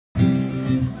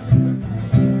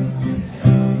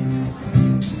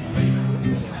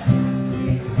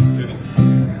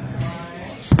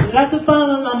Like the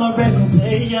bottle of my record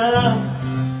player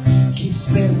keeps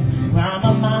spinning around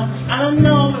my mind, and I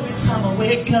know every time I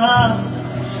wake up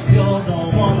you're the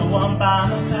one by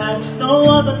my side. No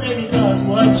other lady does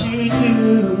what you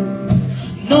do.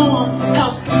 No one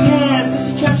else compares.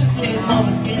 This attraction is more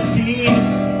than skin deep.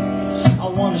 I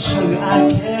wanna show you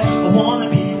I care. I wanna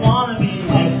be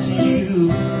next to you.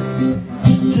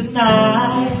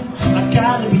 Tonight I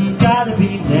gotta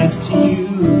be next to you.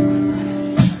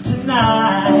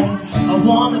 Tonight I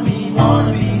wanna be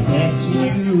next to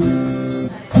you.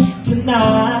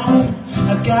 Tonight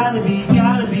I gotta be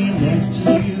next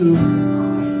to you.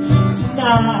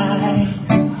 Tonight,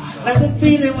 like the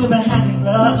feeling we've been having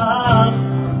love,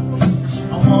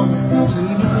 I want us to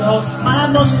be close. My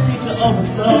emotions seem to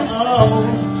overflow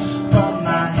from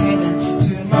my head and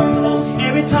to my toes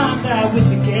every time that we're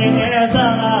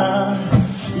together.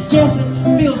 Yes, it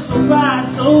feels so right.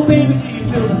 So baby, do you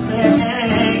feel the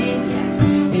same?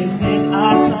 Is this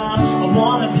our time? I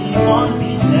wanna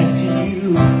be next to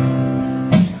you.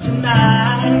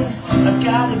 Tonight I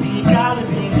gotta be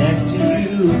next to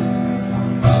you.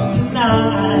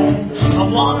 Tonight I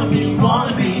wanna be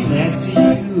next to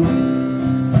you.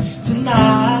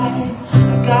 Tonight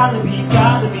I gotta be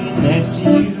next to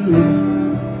you.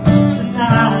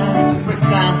 Tonight, break it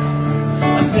down.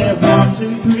 I said 1,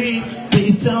 2, 3.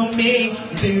 Please tell me,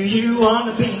 do you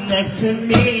wanna be next to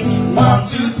me? 1,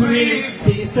 2, 3.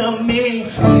 Please tell me,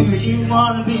 do you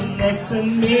wanna be next to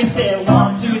me? Say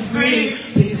 1, 2, 3.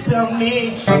 Please tell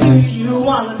me, do you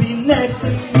wanna be next to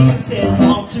me? Say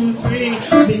 1, 2, 3.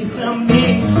 Please tell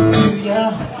me, do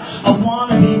ya? I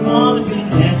wanna be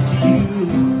next to you.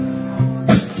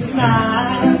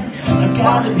 Tonight I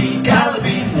gotta be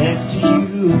next to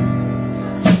you.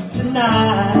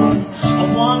 Tonight I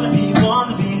wanna be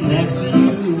next to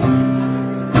you.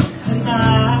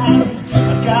 Tonight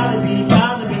I gotta be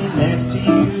next to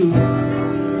you.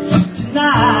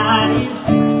 Tonight,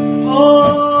 oh,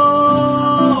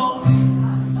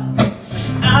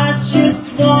 I just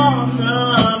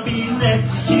wanna be next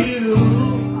to you.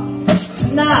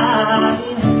 Tonight,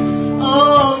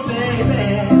 oh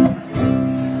baby,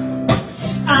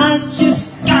 I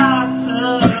just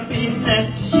gotta be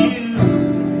next to you.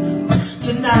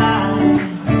 Tonight,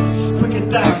 break it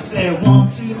down, say 1,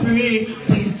 2, 3.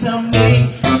 Please tell me,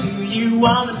 do you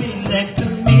wanna be next to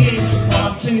me?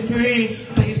 1, 2, 3.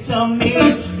 Please tell me,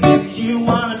 do you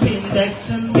wanna be next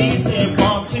to me? Say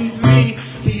 1, 2, 3.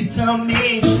 Please tell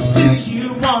me, do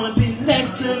you wanna be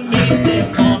next to me? Say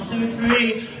 1, 2,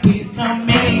 3. Please tell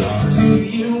me, do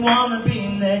you wanna be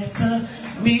next to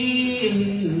me?